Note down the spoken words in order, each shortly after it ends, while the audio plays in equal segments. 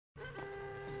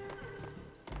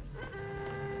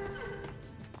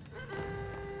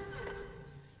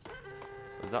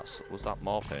Was that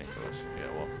more painkillers?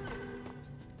 Yeah, what?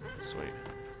 Sweet.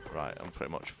 Right, I'm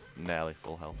pretty much nearly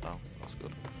full health now. That's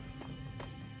good.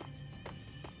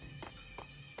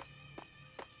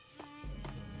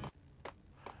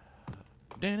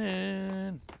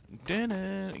 Din-in,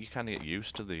 din-in. You kind of get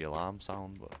used to the alarm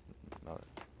sound, but no.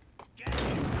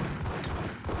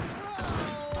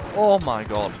 Oh my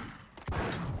god!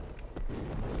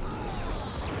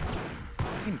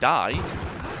 Fucking die!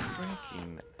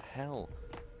 Freaking hell!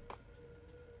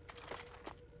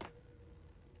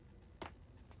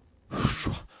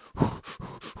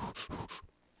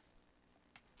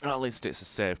 At least it's a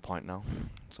save point now,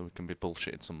 so we can be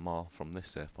bullshitted some more from this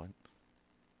save point.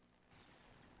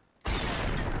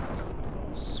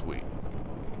 Sweet.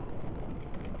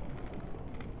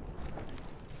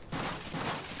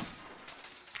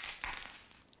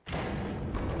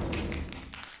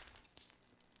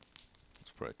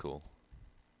 It's pretty cool.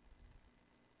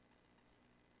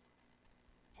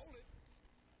 Hold it.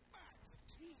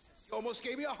 Jesus, you almost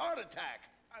gave me a heart attack.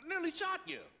 I nearly shot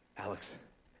you. Alex,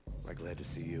 I'm glad to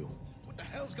see you. What the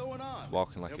hell's going on?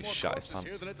 Walking like There are he's more shot his corpses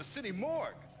here pants. than at the city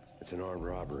morgue. It's an armed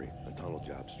robbery, a tunnel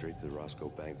job straight to the Roscoe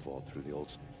Bank vault through the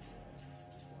old...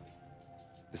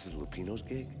 This is Lupino's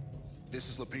gig? This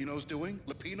is Lupino's doing?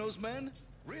 Lupino's men?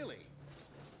 Really?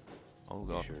 Oh You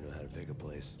god. sure know how to pick a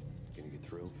place. Can you get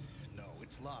through? No,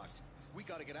 it's locked. We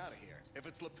gotta get out of here. If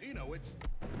it's Lupino, it's...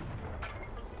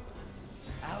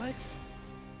 Alex?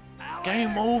 Alex?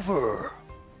 Game over!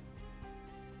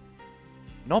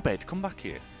 Knobhead, come back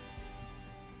here.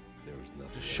 There was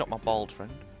nothing. Just I shot my could do. bald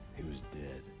friend. He was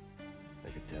dead. I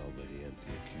could tell by the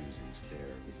empty, accusing stare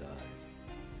in his eyes.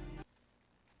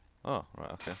 Oh,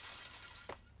 right, okay.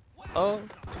 Oh!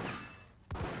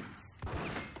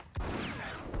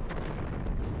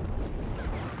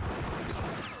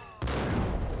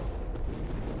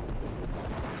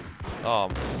 Oh,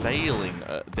 I'm failing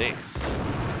at this.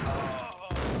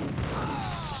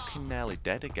 Fucking nearly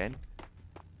dead again.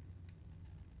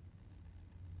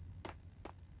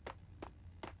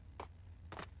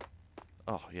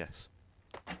 Oh, yes.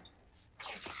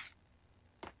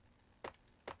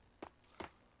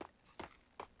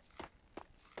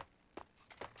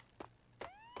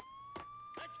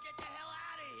 Let's get the hell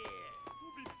out of here.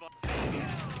 We'll be fine.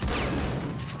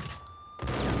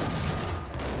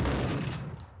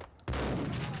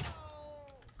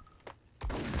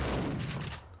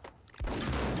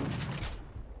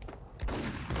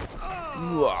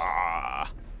 Mwah.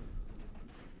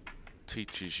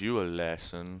 Teaches you a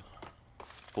lesson,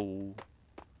 fool.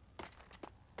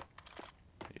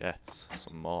 Yes,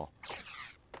 some more.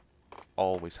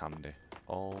 Always handy.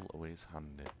 Always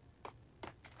handy.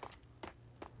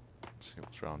 Let's see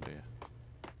what's around here.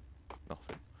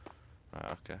 Nothing.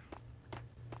 Right, okay.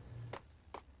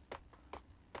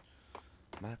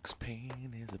 Max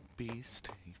Payne is a beast.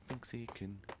 He thinks he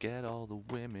can get all the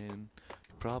women.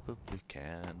 He probably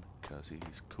can, 'cause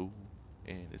he's cool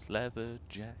in his leather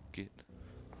jacket.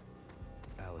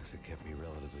 Alex had kept me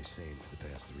relatively sane for the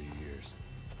past 3 years.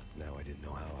 Now I didn't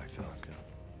know how I felt. Okay.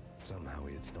 Somehow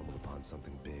he had stumbled upon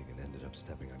something big and ended up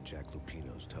stepping on Jack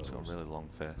Lupino's toes. He's got a really long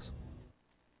face.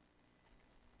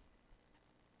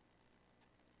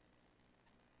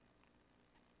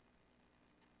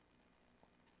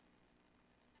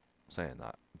 Saying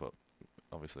that, but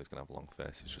obviously he's gonna have a long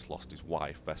face. He's just lost his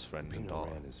wife, best friend, and Lupino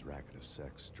daughter. ran his racket of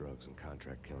sex, drugs, and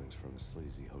contract killings from a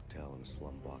sleazy hotel in a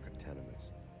slum block of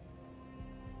tenements.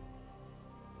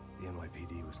 The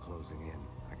NYPD was closing in.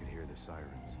 I could hear the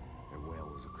sirens. Their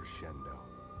wail was a crescendo.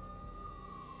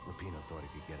 Lupino thought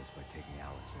he could get us by taking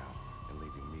Alex out and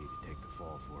leaving me to take the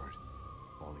fall for it.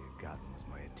 All he had gotten was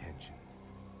my attention.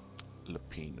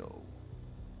 Lupino.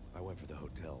 I went for the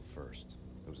hotel first.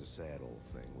 It was a sad old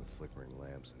thing with flickering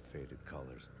lamps and faded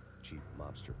colors, cheap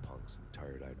mobster punks and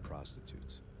tired-eyed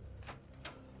prostitutes.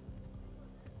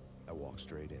 I walked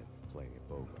straight in, playing it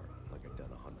Bogart, like I'd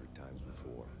done 100 times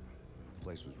before. The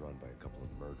place was run by a couple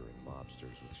of murdering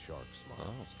mobsters with shark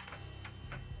smiles.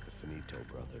 The Finito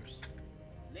brothers.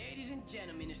 Ladies and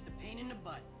gentlemen, it's the pain in the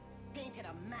butt. Pain to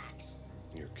the max.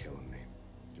 You're killing me.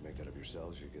 Did you make that up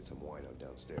yourselves, or you get some wino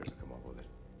downstairs to come up with it?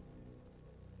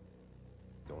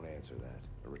 Don't answer that.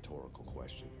 A rhetorical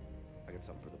question. I got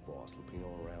something for the boss.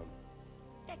 Lupino around?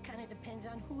 That kind of depends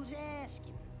on who's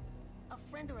asking. A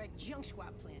friend or a junk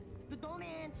squad plan. But don't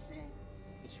answer.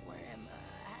 It's one of them,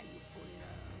 how do you put it,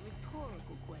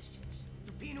 rhetorical questions.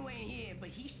 Lupino ain't here, but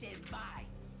he said bye.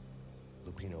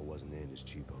 Lupino wasn't in his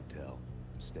cheap hotel.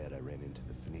 Instead, I ran into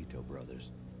the Finito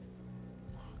brothers.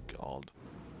 God.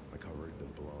 My cover had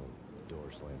been blown. The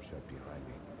door slammed shut behind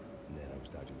me. And then I was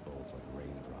dodging bullets like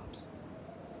raindrops.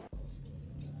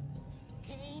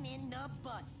 Pain the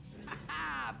butt.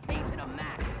 Ha! Pay to the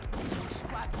max. Junk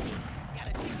squad team.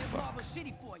 Gotta take your Marble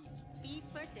City for you. Feet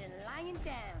first and lying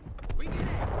down. Bring it in.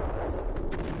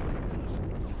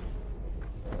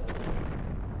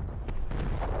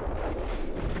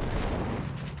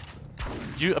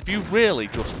 Have you really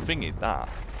just thingied that?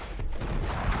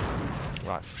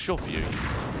 Right, shove you,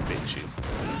 bitches.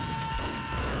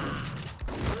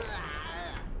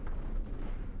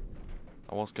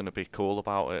 I was gonna be cool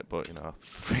about it, but you know,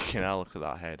 freaking hell, look at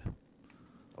that head.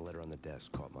 A letter on the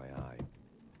desk caught my eye.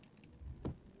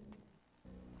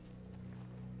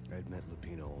 I had met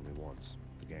Lupino only once.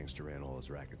 The gangster ran all his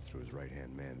rackets through his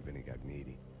right-hand man, Vinny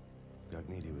Gognitti.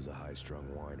 Gognitti was a high-strung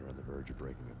whiner on the verge of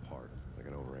breaking apart, like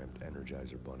an overamped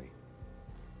Energizer bunny.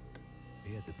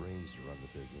 He had the brains to run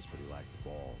the business, but he lacked the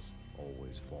balls,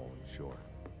 always falling short,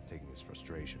 taking his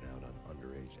frustration out on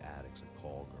underage addicts and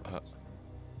call girls.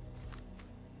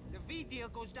 The V deal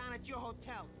goes down at your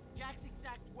hotel. Jack's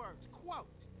exact words, quote,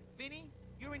 "Vinny,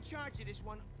 you're in charge of this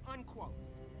one," unquote.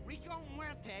 Rico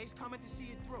Muerte's coming to see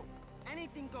you through.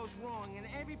 Anything goes wrong and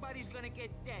everybody's gonna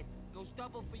get dead. Goes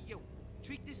double for you.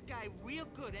 Treat this guy real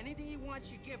good. Anything he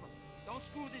wants, you give him. Don't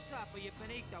screw this up or you're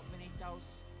finito,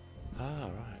 finitos. Ah,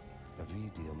 right. The V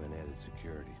deal meant added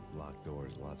security, locked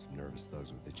doors, lots of nervous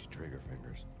thugs with itchy trigger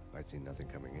fingers. I'd seen nothing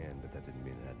coming in, but that didn't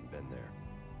mean it hadn't been there.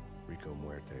 Rico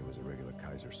Muerte was a regular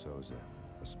Kaiser Soze,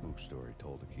 a spook story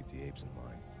told to keep the apes in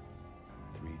line.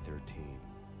 313.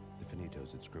 The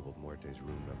Finitos had scribbled Muerte's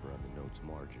room number on the note's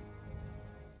margin.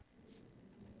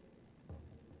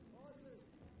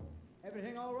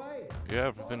 Everything all right? Yeah,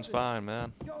 everything's fine,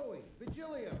 man. Joey,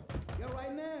 Virgilio, you all right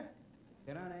in there?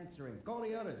 They're not answering. Call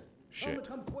the others. Tell them Shit. to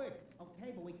come quick.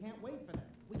 Okay, but we can't wait for them.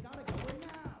 We gotta go in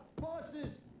now.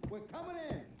 Bosses, we're coming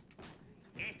in.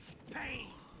 It's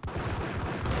Payne.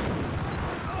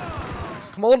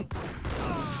 Come on!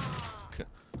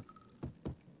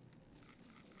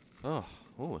 Oh,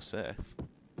 we're safe.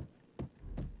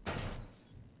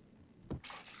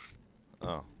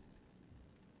 Oh.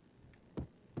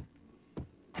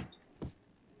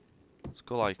 Let's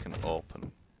go like an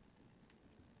open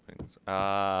things.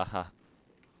 Ah.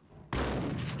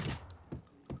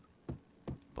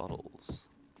 Bottles.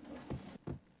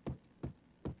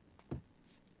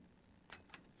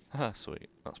 Ah, sweet.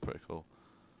 That's pretty cool.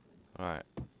 Alright,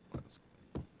 let's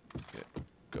get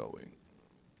going.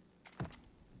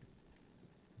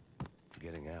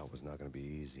 Getting out was not going to be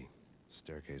easy. The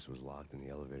staircase was locked and the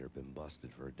elevator had been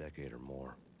busted for a decade or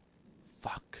more.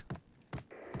 Fuck.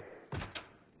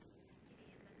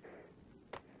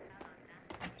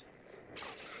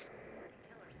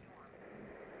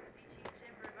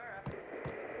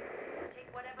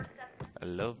 I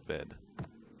love bed.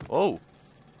 Oh!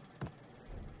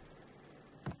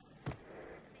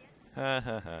 Ha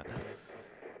ha ha.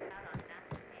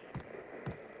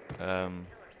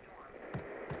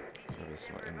 There's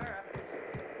something in there.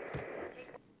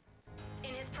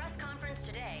 In his press conference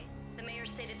today, the mayor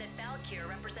stated that Valkyr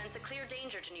represents a clear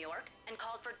danger to New York and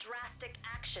called for drastic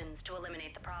actions to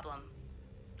eliminate the problem.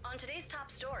 On today's top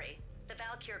story, the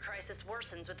Valkyr crisis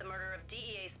worsens with the murder of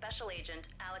DEA Special Agent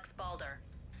Alex Balder.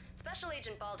 Special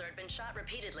Agent Balder had been shot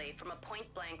repeatedly from a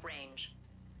point-blank range.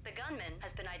 The gunman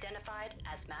has been identified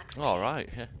as Max Payne. All right.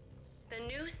 Yeah. The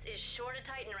noose is sure to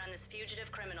tighten around this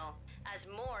fugitive criminal as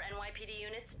more NYPD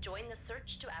units join the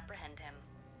search to apprehend him.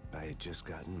 I had just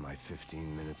gotten my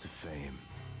 15 minutes of fame.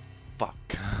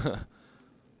 Fuck.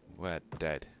 We're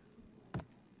dead.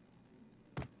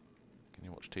 Can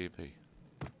you watch TV?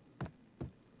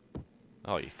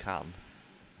 Oh, you can.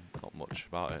 Not much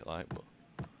about it, like, but.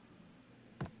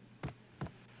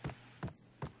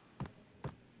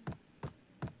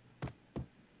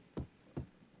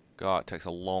 God, it takes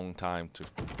a long time to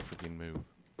freaking move.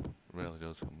 It really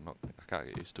does. I can't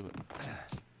get used to it.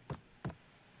 Right,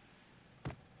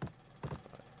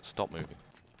 stop moving.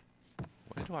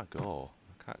 Where do I go?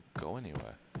 I can't go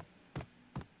anywhere.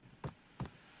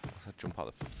 Unless I jump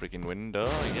out the freaking window.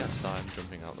 Yes, I'm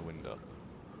jumping out the window.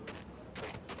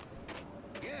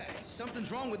 Yeah,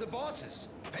 something's wrong with the bosses.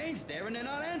 Payne's there and they're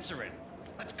not answering.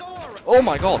 Let's go already. Oh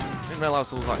my god! I didn't realise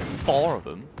there was like 4 of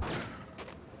them.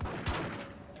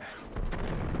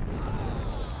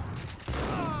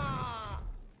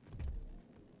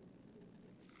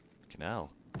 Fucking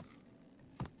hell.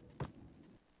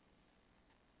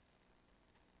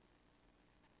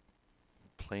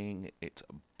 Playing it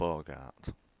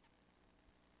Bogart.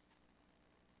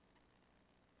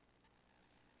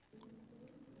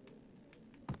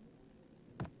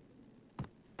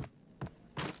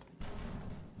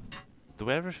 The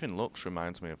way everything looks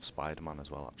reminds me of Spider-Man as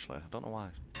well, actually. I don't know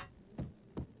why.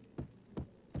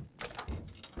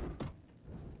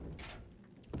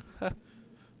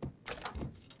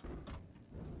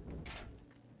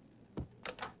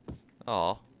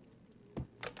 Oh.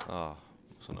 Oh.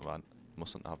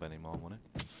 Mustn't have any more money.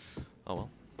 Oh well.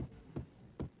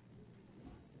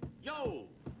 Yo!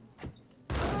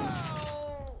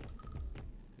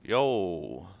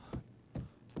 Yo!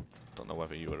 Don't know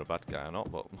whether you were a bad guy or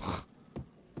not, but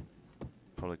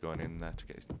probably going in there to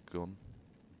get his gun.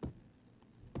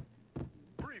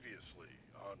 Previously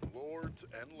on Lords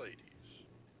and Ladies.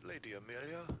 Lady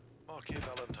Amelia, Marquis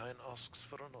Valentine asks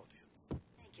for an audience.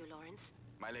 Thank you, Lawrence.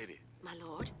 My lady. My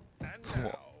lord. And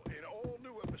now, an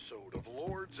all-new episode of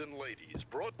Lords and Ladies,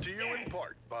 brought to you in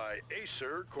part by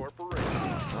Acer Corporation.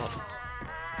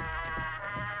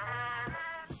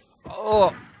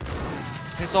 Oh!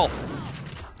 Piss off!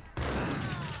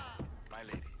 My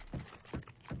lady.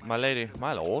 My lady,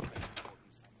 my lord.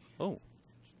 Oh.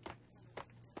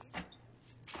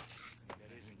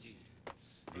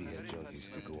 The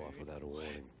junkies could go off without a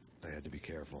warning. I had to be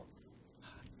careful.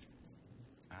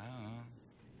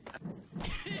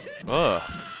 Ugh.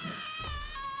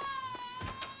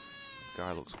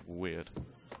 Guy looks weird.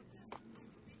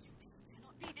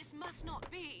 Cannot be. This must not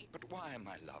be. But why,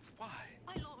 my love? Why?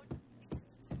 My lord.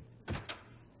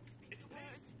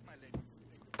 Words. My lady.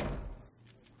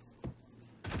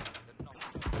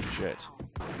 Shit.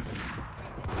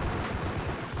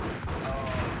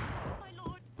 My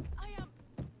lord.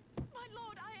 My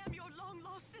lord, I am your long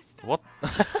lost sister. What?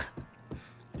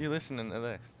 You listening to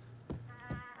this?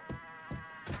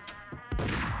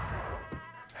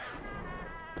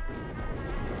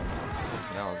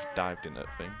 Now I've dived in that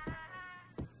thing.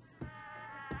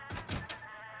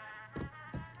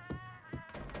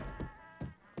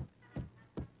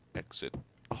 Exit.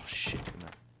 Oh shit!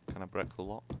 Can I break the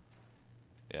lock?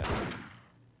 Yeah.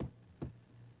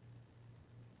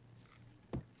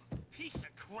 Piece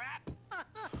of crap!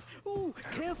 Ooh,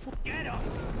 careful. Get up!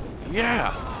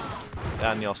 Yeah.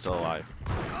 And you're still alive.